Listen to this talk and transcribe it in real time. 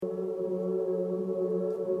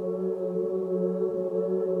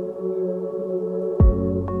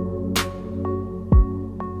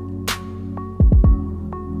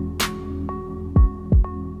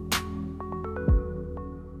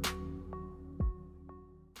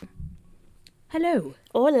Hello.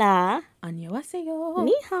 Hola. Annyeonghaseyo.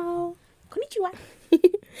 Ni hao. Konnichiwa.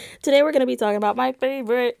 Today we're going to be talking about my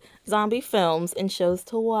favorite zombie films and shows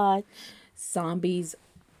to watch. Zombies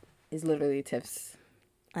is literally Tiff's.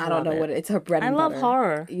 I don't love know it. what it's her bread and butter. I love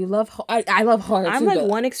horror. You love I love horror too. I'm like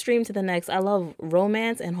one extreme to the next. I love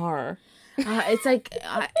romance and horror. It's like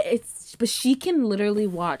but she can literally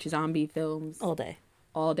watch zombie films All day.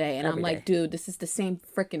 and Every I'm like, day. dude, this is the same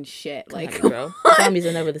freaking shit. Like, Come on, bro. Zombies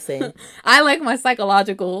are never the same. I like my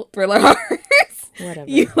psychological thriller horrors. Whatever.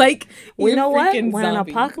 You like You know what? freaking When an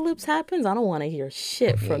zombie. apocalypse happens, I don't want to hear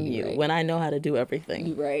shit from you're you right. when I know how to do everything.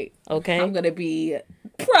 You right. Okay? I'm gonna be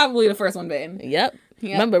probably the first one bitten. Yep.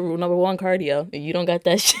 Yep. Remember, rule number 1, cardio. You don't got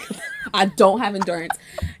that shit. I don't have endurance.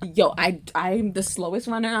 Yo, I'm the slowest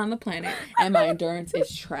runner on the planet, and my endurance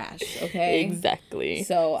is trash. Okay. Exactly.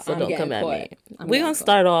 So I'm don't getting come at caught. me. I'm We're getting going to caught.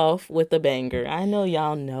 start off with a banger. I know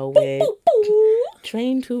y'all know it.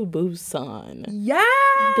 Train to Busan. Yeah.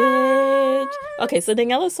 Bitch. Okay, so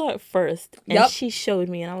Daniela saw it first, and Yep. she showed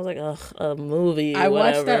me, and I was like, ugh, a movie, I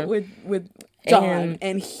watched whatever. that with John, And-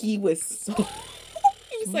 and he was so.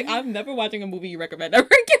 He's like, I'm never watching a movie you recommend ever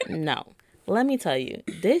again. No. Let me tell you,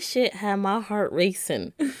 this shit had my heart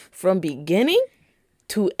racing from beginning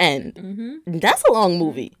to end. That's a long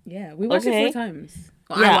movie. Yeah, we watched Okay. it 4 times.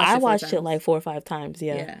 Well, Yeah, I I watched watched it 4 it times. like 4 or 5 times.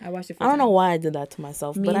 Yeah. Yeah, I watched it 4 I don't know times. why I did that to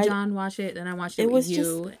myself, Me but and I John watched it, then I watched it It with was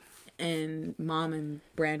you and Mom and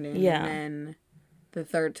Brandon. Yeah. And then the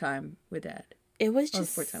 3rd time with Dad. it was Oh,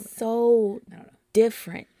 just 4 times. so I don't know.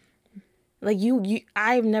 different. Like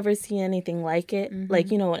I've never seen anything like it. Like,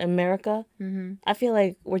 you know, in America, I feel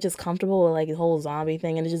like we're just comfortable with like the whole zombie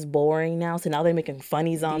thing, and it's just boring now. So now they're making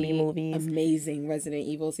funny zombie movies. Amazing Resident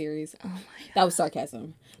Evil series. Oh my God. That was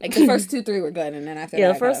sarcasm. Like the first 2, 3 were good, and then after Yeah,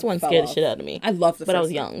 that, the first I one fell scared the off. shit out of me. I loved the But I first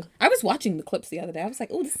was one. young. I was watching the clips the other day. I was like,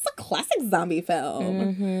 oh, this is a classic zombie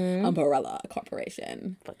film. Umbrella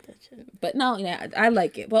Corporation. Fuck that shit. But no, yeah, I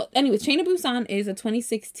like it. Well, anyways, Train to Busan is a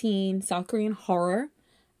 2016 South Korean horror,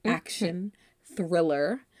 action,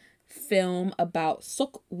 thriller film about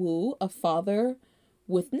Suk Woo, a father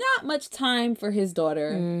with not much time for his daughter,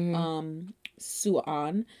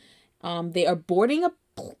 Suan. They are boarding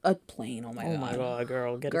a plane. Oh my Oh my god,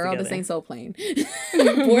 girl, get it Girl, together. this ain't so plain.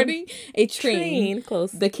 Boarding a train,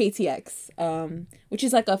 close. the KTX, which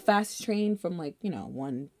is like a fast train from like, you know,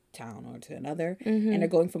 one town or to another, and they're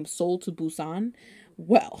going from Seoul to Busan.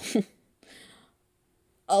 Well,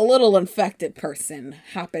 a little infected person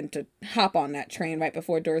happened to hop on that train right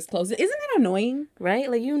before doors closed. Isn't it annoying? Right?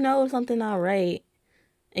 Like, you know something not right,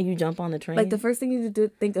 and you jump on the train. Like the first thing you do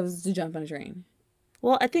think of is to jump on a train.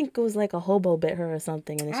 Well, I think it was like a hobo bit her or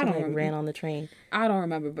something, and then I she don't like remember. ran on the train. I don't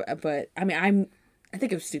remember, but I mean, I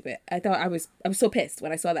think it was stupid. I thought I was so pissed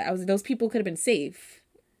when I saw that. Those people could have been safe.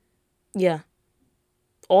 Yeah.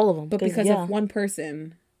 All of them. But because of one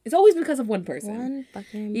person. It's always because of one person. One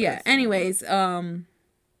fucking Yeah. person. Anyways,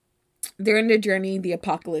 they're in their journey. The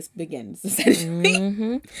apocalypse begins, essentially.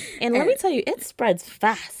 And let me tell you, it spreads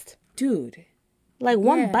fast. Dude. Like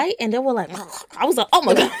one bite, and they were like, I was like, oh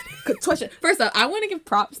my god. Contortion. First off, I want to give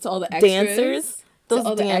props to all the extras. Dancers. To Those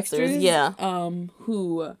all the dancers, extras, yeah.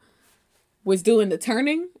 Who was doing the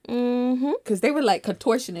turning. Because they were like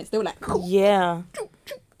contortionists. They were like, Yeah.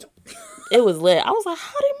 It was lit. I was like,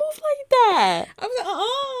 how they move like that? I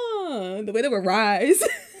was like, the way they would rise.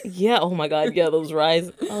 Yeah. Oh my god. Yeah. Those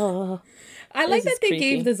rise. I like This is that they creepy.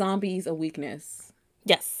 gave the zombies a weakness.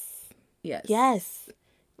 Yes. Yes. Yes.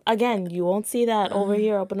 Again, you won't see that over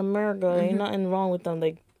here up in America. Ain't nothing wrong with them.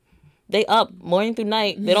 Like, they up morning through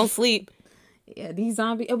night. They don't sleep. Yeah, these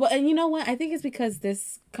zombies. Well, and you know what? I think it's because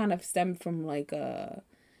this kind of stemmed from like it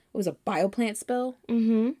was a bioplant spill.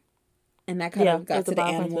 And that kind of got it's to a the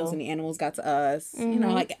bioplant animals, spill. and the animals got to us. You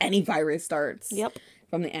know, like any virus starts. Yep.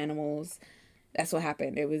 From the animals. That's what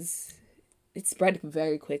happened. It spread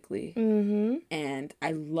very quickly. And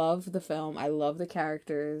I love the film. I love the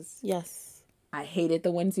characters. Yes. I hated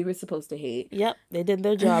the ones you were supposed to hate. Yep. They did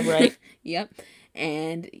their job right. Yep.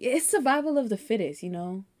 And it's survival of the fittest, you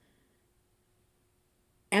know?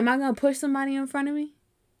 Am I going to push somebody in front of me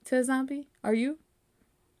to a zombie? Are you?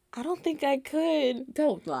 I don't think I could.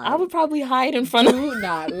 Don't lie. I would probably hide in front of Do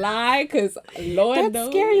not lie, because Lord That's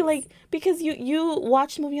knows. scary, like, because you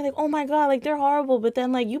watch the movie, you're like, oh my god, like, they're horrible, but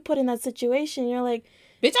then, like, you put in that situation, you're like,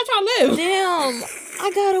 Bitch, I'm trying to live. damn,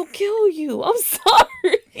 I gotta kill you. I'm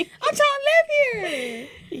sorry. I'm trying to live here.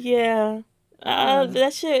 Yeah.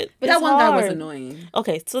 That shit. But is that one guy was hard. annoying.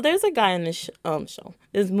 Okay, so there's a guy in this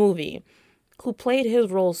this movie, who played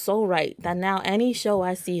his role so right that now any show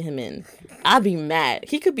I see him in, I'd be mad.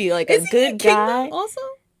 He could be like a good guy. Also?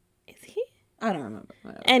 Is he? I don't remember.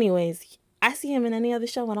 Whatever. Anyways, I see him in any other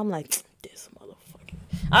show and I'm like, this motherfucker.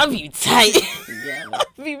 I'll be tight. Yeah.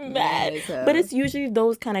 I'll be mad. But it's usually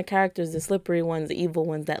those kind of characters, the slippery ones, the evil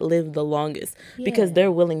ones, that live the longest because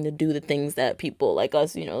they're willing to do the things that people like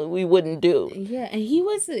us, we wouldn't do. Yeah, and he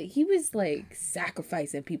was like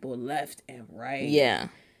sacrificing people left and right. Yeah.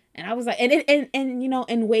 And I was like, and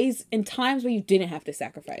in ways, in times where you didn't have to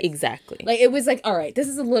sacrifice. Exactly. Like, it was like, all right, this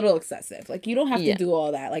is a little excessive. Like, you don't have to do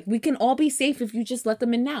all that. Like, we can all be safe if you just let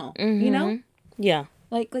them in now. Yeah.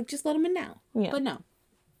 Like just let them in now. Yeah. But no.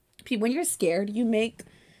 When you're scared, you make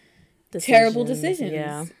terrible decisions.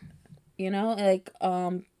 Yeah.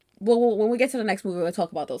 Well, when we get to the next movie, we'll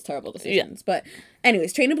talk about those terrible decisions. Yeah. But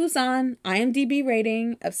anyways, Train to Busan, IMDb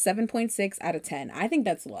rating of 7.6 out of 10. I think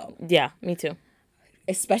that's low. Yeah, me too.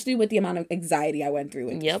 Especially with the amount of anxiety I went through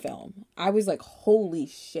with this film. I was like, holy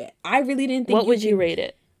shit. I really didn't think. What would you rate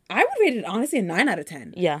it? I would rate it, honestly, a 9 out of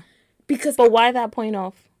 10. Yeah. But why that point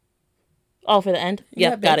off? Oh, for the end?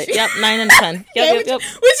 Yep, got it. Yep, 9 out of 10. Yep. What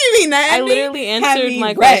you mean? That I literally answered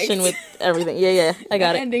my question with everything. Yeah, I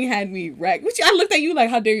got it. Ending had me wrecked. I looked at you like,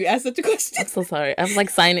 how dare you ask such a question? I'm so sorry. I was like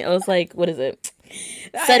signing. I was like, what is it?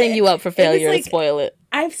 Setting you up for failure and spoil it.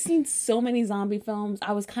 I've seen so many zombie films.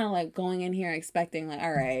 I was kind of like going in here expecting like,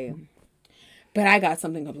 all right. But I got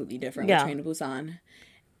something completely different with Train to Busan.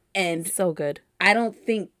 And so good. I don't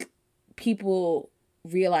think people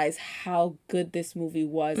realize how good this movie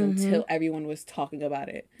was until everyone was talking about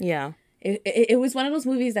it. Yeah. It was one of those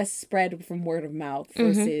movies that spread from word of mouth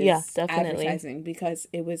versus advertising, because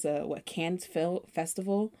it was a Cannes Film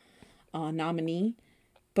Festival nominee,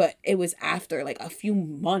 but it was after, like, a few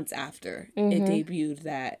months after it debuted,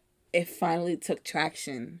 that it finally took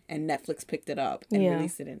traction and Netflix picked it up and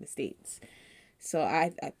released it in the States. So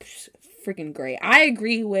I freaking great. I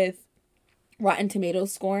agree with Rotten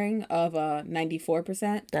Tomatoes scoring of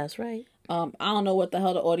 94%. That's right. I don't know what the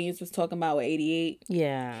hell the audience was talking about with 88.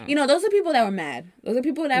 Yeah. Those are people that were mad. Those are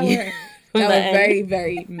people that were very,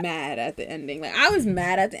 very mad at the ending. Like, I was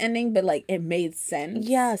mad at the ending, but like, it made sense.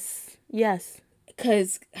 Yes.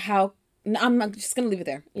 Because I'm just gonna leave it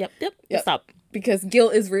there. Yep. Stop. Because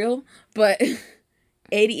guilt is real, but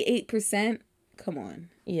 88%. Come on.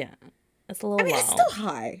 Yeah, it's a little. It's still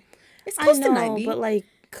high. It's close to 90. But like,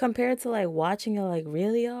 compared to like watching it, like,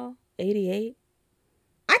 really, y'all, 88.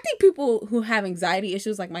 I think people who have anxiety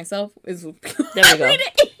issues like myself is. There we go.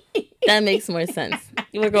 That makes more sense.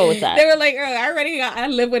 We'll go with that. They were like, I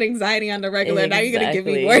live with anxiety on the regular. Now you're gonna give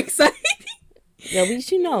me more anxiety. Yeah,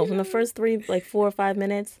 from the first 4 or 5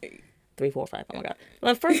 minutes, 3, 4, 5. Oh my god,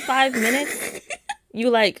 the first 5 minutes, you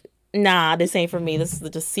like, nah, this ain't for me. This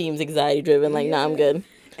just seems anxiety driven. Like, nah, I'm good.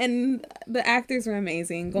 And the actors were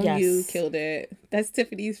amazing. Gong Yoo killed it. That's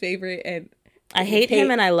Tiffany's favorite, and I hate him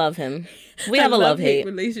and I love him. We have a love-hate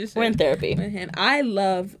relationship. We're in therapy. And I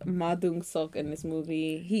love Ma Dong-seok in this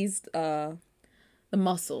movie. He's the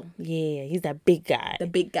muscle. Yeah, he's that big guy. The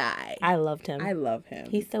big guy. I loved him. I love him.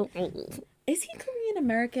 He's so... Is he Korean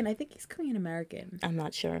American? I think he's Korean American. I'm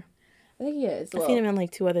not sure. I think he is. I've seen him in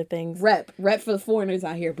like 2 other things. Rep for the foreigners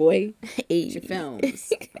out here, boy. Get your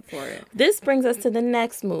films for it. This brings us to the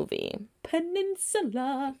next movie.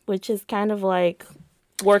 Peninsula. Which is kind of like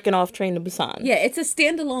working off Train to Busan. Yeah, it's a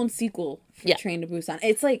standalone sequel for Train to Busan.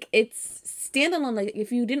 It's standalone. Like,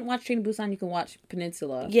 if you didn't watch Train to Busan, you can watch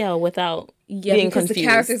Peninsula. Yeah, without being because confused. The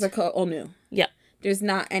characters are all new. Yeah. There's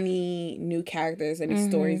not any new characters, any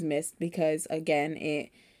stories missed, because, again,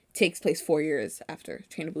 it takes place 4 years after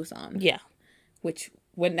Train to Busan. Yeah. Which,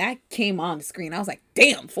 when that came on the screen, I was like,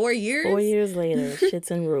 damn, 4 years? 4 years later,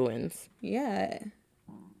 shit's in ruins. Yeah.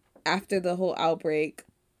 After the whole outbreak,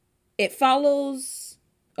 it follows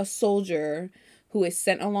a soldier who is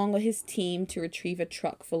sent along with his team to retrieve a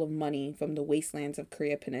truck full of money from the wastelands of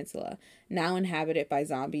Korea Peninsula, now inhabited by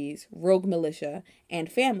zombies, rogue militia,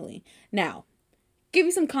 and family. Now, give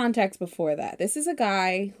you some context before that. This is a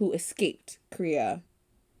guy who escaped Korea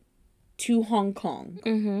to Hong Kong.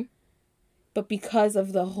 Mm-hmm. But because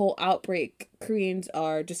of the whole outbreak, Koreans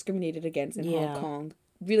are discriminated against in Hong Kong.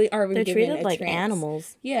 Really aren't given a chance. They're treated like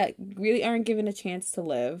animals. Yeah, really aren't given a chance to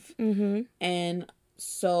live. Mm-hmm. And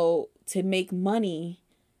so, to make money,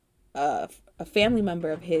 a family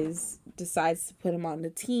member of his decides to put him on the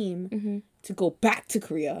team to go back to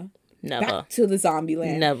Korea. Never. Back to the zombie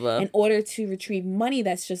land. Never. In order to retrieve money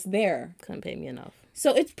that's just there. Couldn't pay me enough.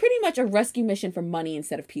 So it's pretty much a rescue mission for money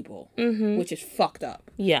instead of people. Mm-hmm. Which is fucked up.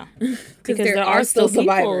 Yeah. Because there are still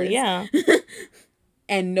survivors. People, yeah.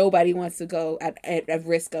 and nobody wants to go at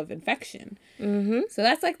risk of infection. Mm-hmm. So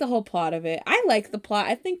that's like the whole plot of it. I like the plot.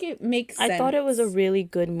 I think it makes sense. I thought it was a really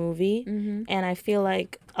good movie, and I feel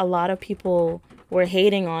like a lot of people were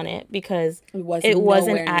hating on it because it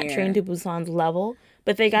wasn't at Train to Busan's level.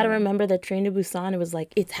 But they got to remember that Train to Busan, it was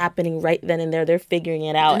like, it's happening right then and there. They're figuring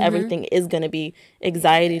it out. Everything is going to be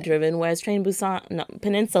anxiety-driven, whereas Train to Busan,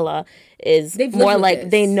 Peninsula is more like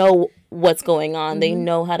they know what's going on. They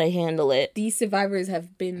know how to handle it. These survivors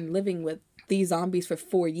have been living with these zombies for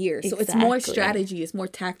 4 years. So it's more strategy. It's more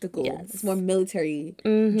tactical. Yes. It's more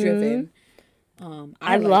military-driven.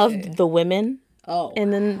 I loved the women. Oh,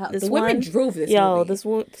 and then the women drove this movie. This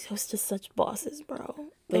one was just such bosses, bro.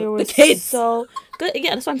 They were the kids so good.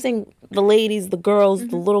 Yeah, that's what I'm saying. The ladies, the girls,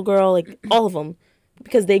 the little girl, like all of them,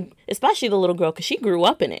 because especially the little girl, because she grew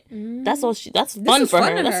up in it. That's all. That's fun for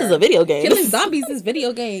her. This is a video game. Killing zombies is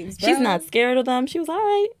video games. Bro. She's not scared of them. She was all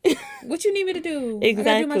right. What you need me to do?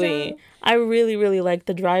 Exactly. I really, really like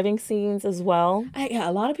the driving scenes as well.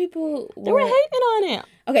 A lot of people they were hating on it.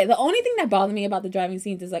 Okay, the only thing that bothered me about the driving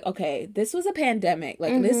scenes is like, okay, this was a pandemic.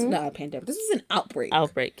 Like this, not a pandemic. This was an outbreak.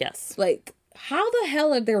 Outbreak, yes. Like, how the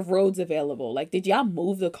hell are there roads available? Like, did y'all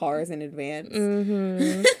move the cars in advance?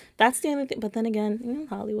 That's the only thing. But then again,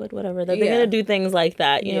 Hollywood, whatever. They're gonna do things like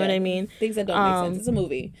that. You know what I mean? Things that don't make sense. It's a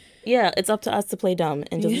movie. Yeah, it's up to us to play dumb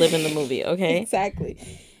and just live in the movie. Okay. Exactly.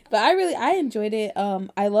 But I enjoyed it.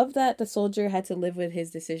 I love that the soldier had to live with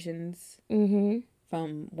his decisions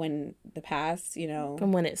from when the past,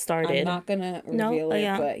 from when it started. I'm not gonna reveal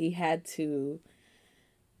it, but he had to.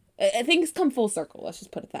 I think it's come full circle. Let's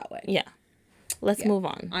just put it that way. Yeah. Let's move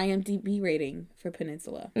on. IMDb rating for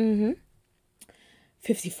Peninsula.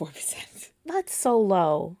 54%. That's so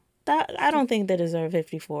low. I don't think they deserve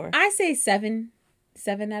 54. I say 7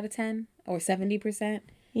 out of 10 or 70%.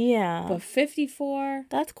 Yeah. But 54.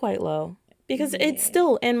 That's quite low. Because it's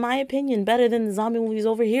still, in my opinion, better than the zombie movies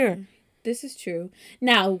over here. This is true.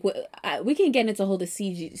 Now, we can get into the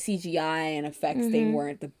CGI and effects. They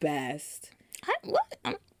weren't the best.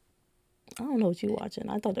 I don't know what you're watching.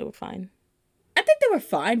 I thought they were fine. I think they were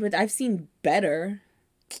fine, but I've seen better.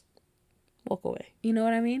 Walk away. You know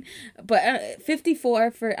what I mean? But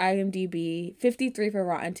 54 for IMDb, 53 for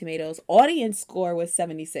Rotten Tomatoes. Audience score was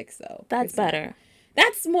 76, though. That's better.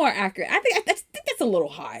 That's more accurate. I think that's a little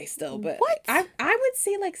high still, but what? I would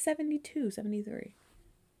say like 72, 73.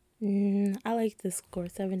 I like the score,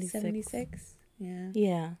 76. 76? Yeah.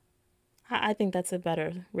 Yeah. I think that's a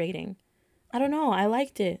better rating. I don't know. I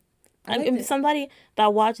liked it. Somebody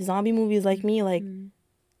that watched zombie movies like me,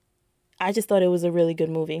 I just thought it was a really good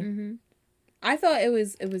movie. I thought it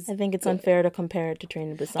was. I think it's unfair to compare it to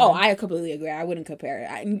Train to Busan. Oh, I completely agree. I wouldn't compare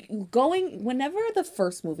it. Whenever the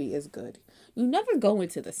first movie is good, you never go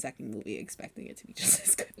into the second movie expecting it to be just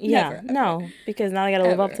as good. Yeah, no, because now I gotta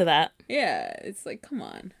live up to that. Yeah, it's like, come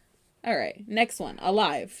on. All right, next one,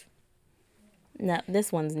 Alive. No,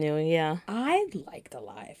 this one's new. Yeah, I liked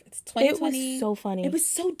Alive. It's 2020. It was so funny. It was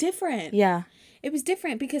so different. Yeah, it was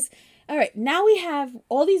different because, all right, now we have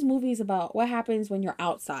all these movies about what happens when you're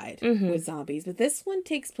outside with zombies, but this one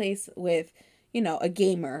takes place with, a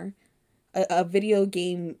gamer, a video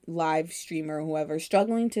game live streamer, whoever,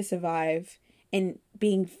 struggling to survive and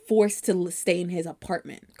being forced to stay in his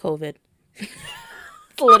apartment. COVID.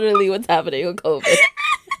 It's literally what's happening with COVID.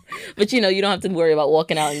 But you don't have to worry about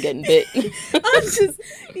walking out and getting bit. That's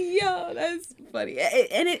funny.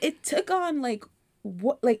 And it took on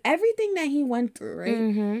everything that he went through,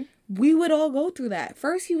 right? We would all go through that.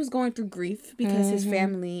 First, he was going through grief because his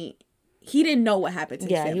family, he didn't know what happened to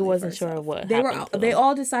his family. Yeah, he wasn't sure of what They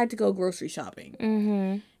all decided to go grocery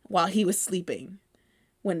shopping while he was sleeping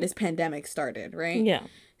when this pandemic started, right? Yeah.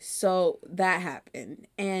 So that happened.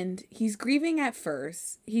 And he's grieving at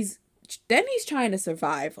first. Then he's trying to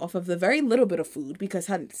survive off of the very little bit of food because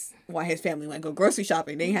hence why his family went go grocery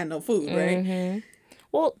shopping. They had no food, right?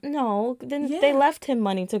 Well, no. Then they left him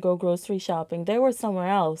money to go grocery shopping. They were somewhere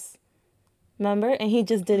else. Remember? And he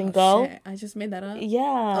just didn't go. Shit. I just made that up.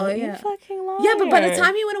 Yeah. Oh, yeah. You fucking liar. Yeah, but by the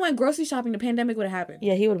time he would have went grocery shopping, the pandemic would have happened.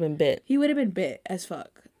 Yeah, he would have been bit. He would have been bit as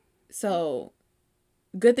fuck. So,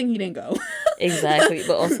 good thing he didn't go. Exactly,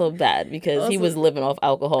 but also bad because he was living off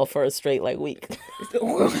alcohol for a straight week.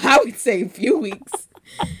 I would say a few weeks.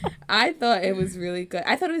 I thought it was really good.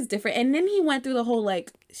 I thought it was different. And then he went through the whole I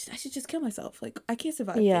should just kill myself. I can't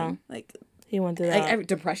survive. Yeah. Thing. He went through that.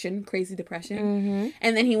 Depression, crazy depression.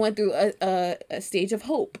 And then he went through a stage of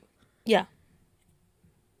hope. Yeah.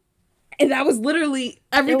 And that was literally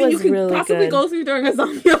everything you could really possibly good. go through during a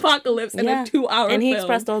zombie apocalypse in Yeah. a 2-hour And he film.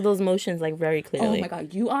 expressed all those emotions like very clearly. Oh my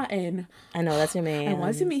god, you are in. I know, that's your man. I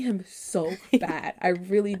want to meet him so bad. I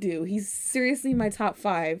really do. He's seriously my top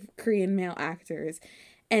 5 Korean male actors.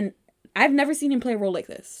 And I've never seen him play a role like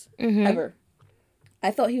this. Ever.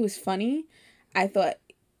 I thought he was funny. I thought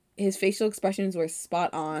his facial expressions were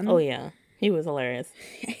spot on. Oh yeah. He was hilarious.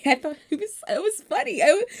 I thought it was funny.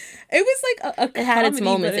 It was like a It had its comedy,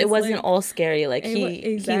 moments. but It wasn't like, all scary. Like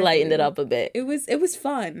he lightened it up a bit. It was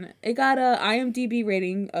fun. It got a IMDb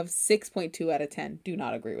rating of 6.2 out of 10. Do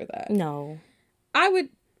not agree with that. No. I would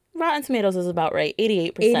Rotten Tomatoes is about right.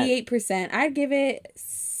 88%. 88%. I'd give it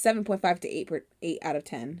 7.5 to 8 out of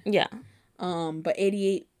 10. Yeah. But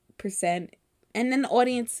 88%. And then the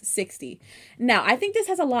audience 60. Now, I think this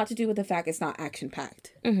has a lot to do with the fact it's not action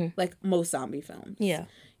packed. Like most zombie films. Yeah.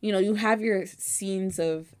 You know, you have your scenes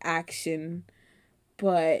of action,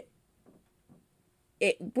 but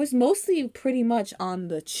it was mostly pretty much on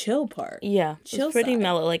the chill part. Yeah. It Chill was pretty side.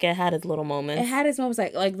 mellow. Like it had its little moments. It had its moments,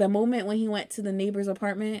 like the moment when he went to the neighbor's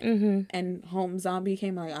apartment and home zombie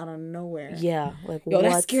came like out of nowhere. Yeah. Like Yo, what?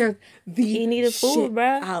 that scared the He needed food, shit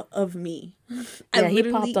bruh. out of me. Yeah, he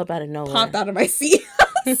popped up out of nowhere. Popped out of my seat. I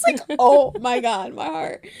was like, oh my god, my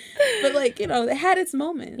heart. But like, you know, it had its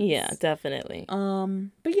moments. Yeah, definitely.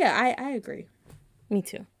 But yeah, I agree. Me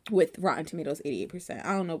too. With Rotten Tomatoes 88%.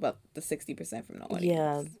 I don't know about the 60% from the audience.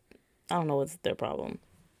 Yeah. I don't know what's their problem.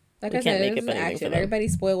 Like We I can't said, make it up was anything for action. them. Everybody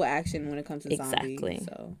spoiled with action when it comes to Exactly. zombies.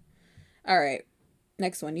 So, all right,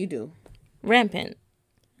 next one you do. Rampant.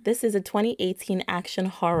 This is a 2018 action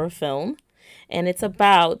horror film, and it's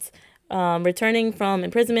about returning from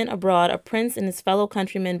imprisonment abroad, a prince and his fellow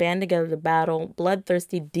countrymen band together to battle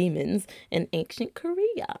bloodthirsty demons in ancient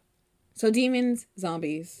Korea. So demons,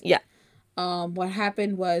 zombies. Yeah. What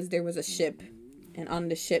happened was there was a ship, and on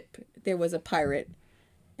the ship there was a pirate,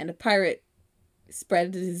 and the pirate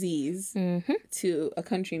spread the disease to a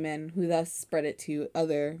countryman, who thus spread it to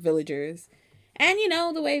other villagers. And you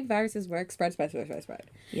know the way viruses work, spread.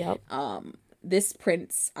 Yep. This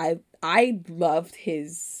prince, I loved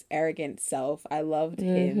his arrogant self. I loved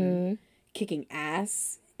him kicking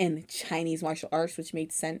ass in Chinese martial arts, which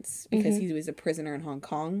made sense because he was a prisoner in Hong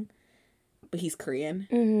Kong, but he's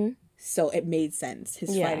Korean. So it made sense.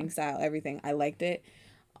 His fighting style, everything. I liked it.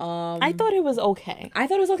 I thought it was okay. I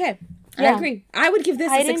thought it was okay. Yeah. I agree. I would give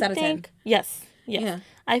this a 6 out of 10. Yes. Yeah.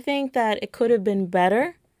 I think that it could have been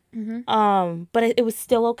better. But it was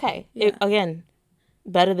still okay. Yeah. Again,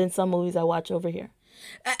 better than some movies I watch over here.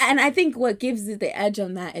 And I think what gives it the edge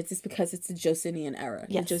on that is just because it's the Joseonian era,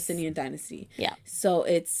 Yes. the Joseonian dynasty. Yeah. So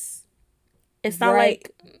it's not right-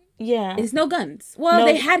 like, yeah. It's no guns. Well, No,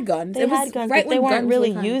 they had guns. They had guns, but they weren't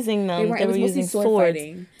really using them. They were using swords.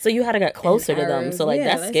 Fighting. So you had to get closer to them. Arrows. So, like,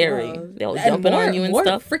 Yeah, that's scary. wild. They all And jumping more- on you and more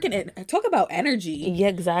stuff. Freaking, talk about energy. Yeah,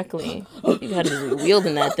 exactly. You had to be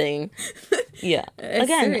wielding that thing. Yeah. It's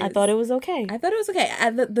Again, serious. I thought it was okay. I thought it was okay.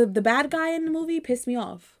 The bad guy in the movie pissed me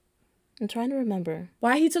off. I'm trying to remember.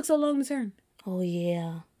 Why he took so long to turn? Oh,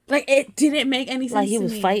 yeah. Like, it didn't make any sense Like, he to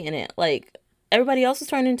was me. fighting it. Like, everybody else was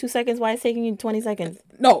turning in 2 seconds. Why is it taking you 20 seconds?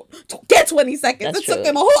 No, get 20 seconds. That's It took true.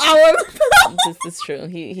 him a whole hour. This is true.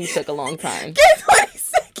 He took a long time. Get 20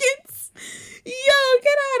 seconds. Yo,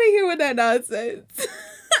 get out of here with that nonsense. It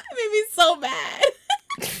made me so mad.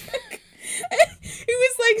 He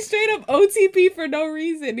was like straight up OTP for no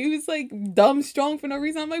reason. He was like dumb strong for no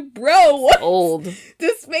reason. I'm like, bro, what? Old.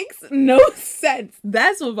 This makes no sense.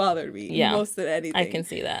 That's what bothered me most than anything. I can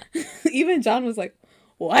see that. Even John was like,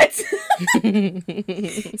 what?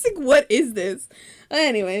 It's like, what is this?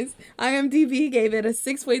 Anyways, IMDb gave it a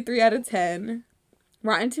 6.3 out of 10.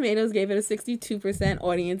 Rotten Tomatoes gave it a 62%.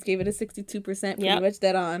 Audience gave it a 62%. Pretty much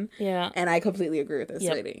dead on. Yeah. And I completely agree with this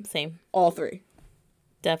rating. Same. All three.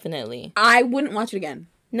 Definitely. I wouldn't watch it again.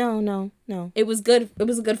 No. It was good. It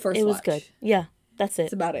was a good first watch. It was good. Yeah. That's it.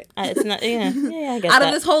 That's about it. It's not, yeah, I guess Out that.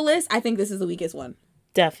 of this whole list, I think this is the weakest one.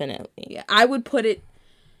 Definitely. Yeah. I would put it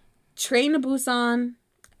Train to Busan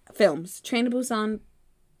films. Train to Busan,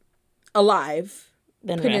 Alive,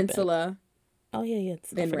 Then Peninsula. Rampant. Oh, yeah.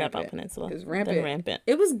 I forgot about Peninsula. It was Rampant. Then Rampant.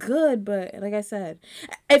 It was good, but like I said,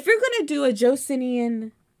 if you're going to do a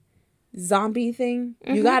Josinian zombie thing,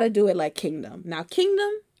 you got to do it like Kingdom. Now, Kingdom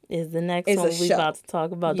Is the next is one a we show. about to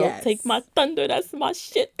talk about. Yes. Don't take my thunder. That's my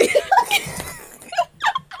shit.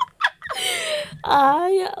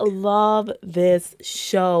 I love this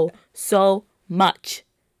show so much.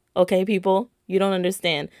 Okay, people? You don't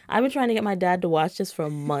understand. I've been trying to get my dad to watch this for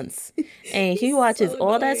months. And he watches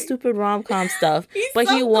all that stupid rom-com stuff, but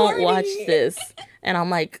he won't watch this. And I'm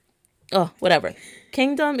like, oh, whatever.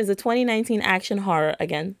 Kingdom is a 2019 action horror,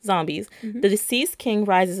 again, zombies. The deceased king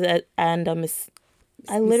rises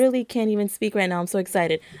I literally can't even speak right now. I'm so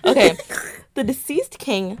excited. Okay. The deceased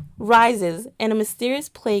king rises and a mysterious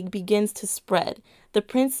plague begins to spread. The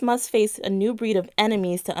prince must face a new breed of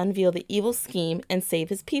enemies to unveil the evil scheme and save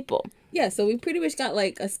his people. Yeah, so we pretty much got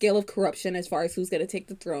like a scale of corruption as far as who's going to take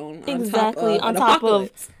the throne. Exactly. On top of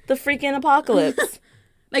the freaking apocalypse.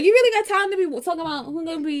 Like, you really got time to be talking about who's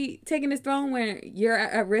going to be taking this throne where you're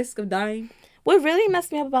at risk of dying? What really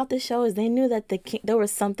messed me up about this show is they knew that the king, there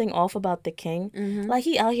was something off about the king. Like,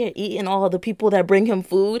 he out here eating all the people that bring him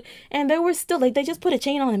food, and they were still, like, they just put a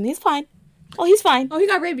chain on him. He's fine. Oh, he's fine. Oh, he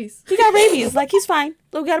got rabies. He got rabies. Like, he's fine.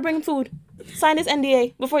 Look, we gotta bring him food. Sign this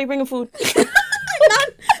NDA before you bring him food. Non-disclosure.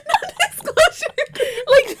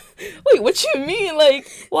 Like, wait, what you mean? Like,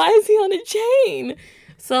 why is he on a chain?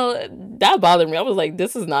 So that bothered me. I was like,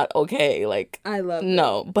 this is not okay. Like, I love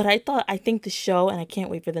no. But I think the show, and I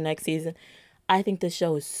can't wait for the next season, I think the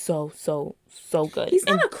show is so good. He's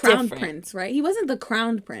not a crowned prince, right? He wasn't the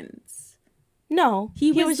crowned prince. No.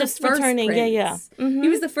 He was just returning. Prince. Yeah. He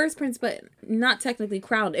was the first prince, but not technically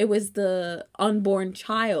crowned. It was the unborn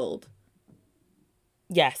child.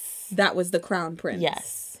 Yes. That was the crown prince.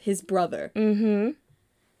 Yes. His brother.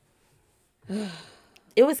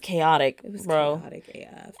 It was chaotic, bro. Chaotic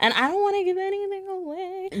AF. And I don't want to give anything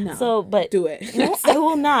away. No. So, but do it. No, I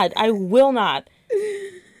will not. I will not.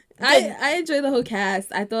 I enjoy the whole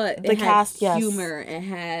cast. I thought the cast, had humor. It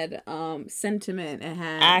had sentiment. It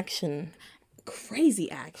had action.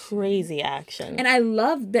 Crazy action. And I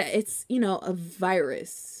love that it's, a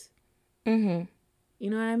virus. You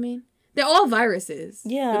know what I mean? They're all viruses.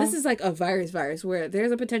 Yeah. But this is like a virus where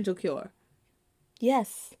there's a potential cure.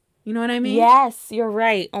 Yes. You know what I mean? Yes, you're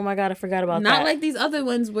right. Oh my God, I forgot about that. Not like these other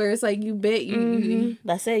ones where it's like you bit,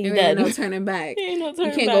 that's it, you dead. dead. No turning back. You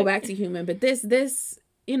can't go back to human. But this,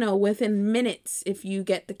 within minutes, if you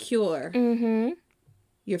get the cure,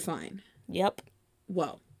 you're fine. Yep.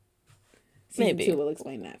 Well, season 2 will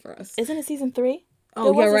explain that for us. Isn't it season 3?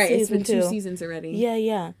 Oh, you're right. It's been 2 seasons already.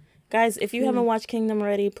 Yeah. Guys, if you haven't watched Kingdom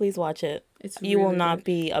already, please watch it. You will not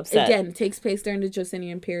be upset. Again, it takes place during the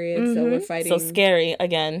Justinian period, so we're fighting. So scary,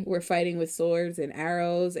 again. We're fighting with swords and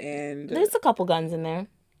arrows, and there's a couple guns in there.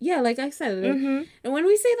 Yeah, like I said. And when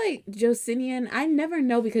we say, like, Justinian, I never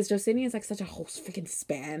know, because Justinian's, like, such a whole freaking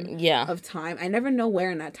span of time. I never know where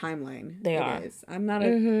in that timeline they are. Is. I'm not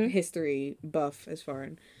a history buff as far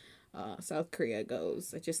as South Korea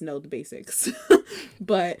goes. I just know the basics.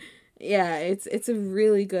 But, yeah, it's a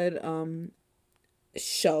really good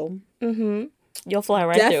show. You'll fly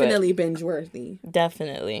right through it. Definitely binge-worthy.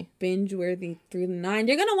 Definitely. Binge-worthy through the 9.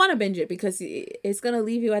 You're going to want to binge it, because it's going to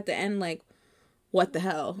leave you at the end, like, what the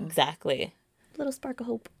hell? Exactly. Little spark of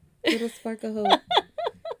hope. Little spark of hope.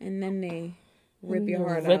 And then they rip your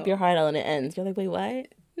heart out. Rip your heart out and it ends. You're like, wait, what?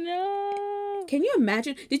 No. Can you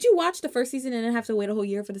imagine? Did you watch the first season and then have to wait a whole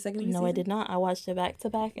year for the second season? No, I did not. I watched it back to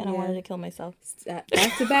back and I wanted to kill myself.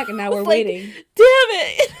 Back to back, and now we're waiting. Damn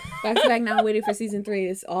it. Back to back, now we're waiting for season 3.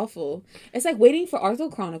 It's awful. It's like waiting for Arthur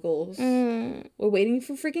Chronicles. We're waiting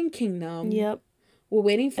for freaking Kingdom. Yep. We're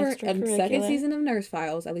waiting for a second season of Nurse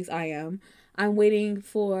Files. At least I am. I'm waiting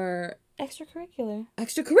for extracurricular.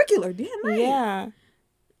 Damn right. Yeah.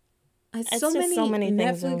 So many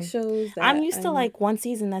Netflix shows. That I'm used to like one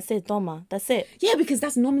season. That's it. Toma. That's it. Yeah, because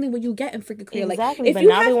that's normally what you get in freaking Korea. Exactly. Like, but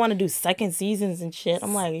now they want to do second seasons and shit.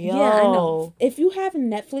 I'm like, yo. Yeah, I know. If you have a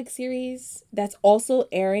Netflix series that's also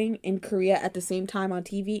airing in Korea at the same time on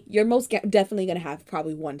TV, you're definitely going to have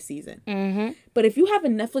probably one season. But if you have a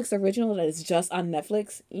Netflix original that is just on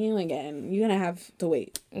Netflix, you're going to have to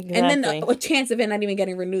wait. Exactly. And then a chance of it not even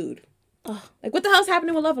getting renewed. Ugh. Like, what the hell's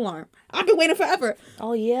happening with Love Alarm? I've been waiting forever.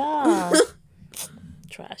 Oh, yeah.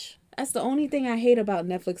 Trash. That's the only thing I hate about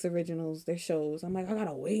Netflix originals, their shows. I'm like, I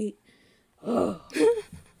gotta wait. Ugh.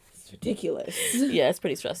 It's ridiculous. Yeah, it's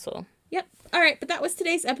pretty stressful. Yep. All right, but that was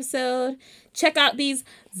today's episode. Check out these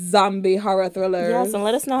zombie horror thrillers. Yes, and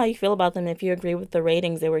let us know how you feel about them, if you agree with the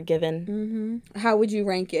ratings they were given. How would you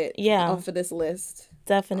rank it? Yeah. Off of this list?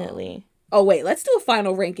 Definitely. Oh, wait, let's do a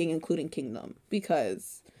final ranking including Kingdom,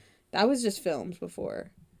 because that was just films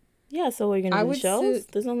before. Yeah, so we're gonna do shows?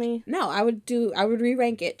 There's only... No, I would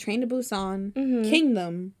re-rank it. Train to Busan,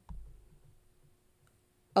 Kingdom,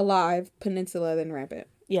 Alive, Peninsula, then Rampant.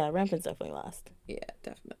 Yeah, Rampant's definitely last. Yeah,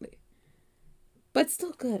 definitely. But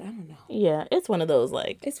still good. I don't know. Yeah, it's one of those,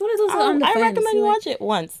 like... It's one of those on the fence. I recommend you watch it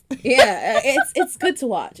once. Yeah, it's good to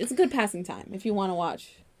watch. It's a good passing time if you want to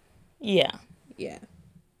watch. Yeah. Yeah.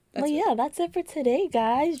 That's it for today,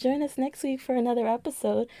 guys. Join us next week for another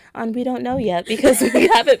episode on We Don't Know Yet, because we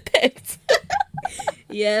haven't picked.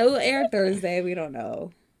 Yeah, it will air Thursday. We don't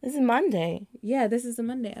know. This is Monday. Yeah, this is a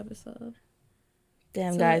Monday episode.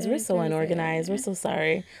 Damn, So guys, we're so unorganized. We're so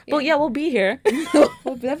sorry. Yeah. But yeah, we'll be here.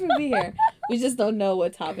 We'll definitely be here. We just don't know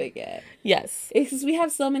what topic yet. Yes. It's because we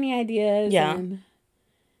have so many ideas. Yeah. And,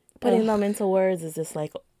 putting them into words is just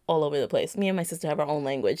like all over the place. Me and my sister have our own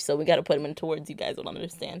language, so we got to put them into words you guys will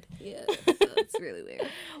understand. Yeah, it's really weird.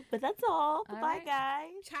 But that's all. Bye, right. guys.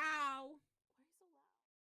 Ciao.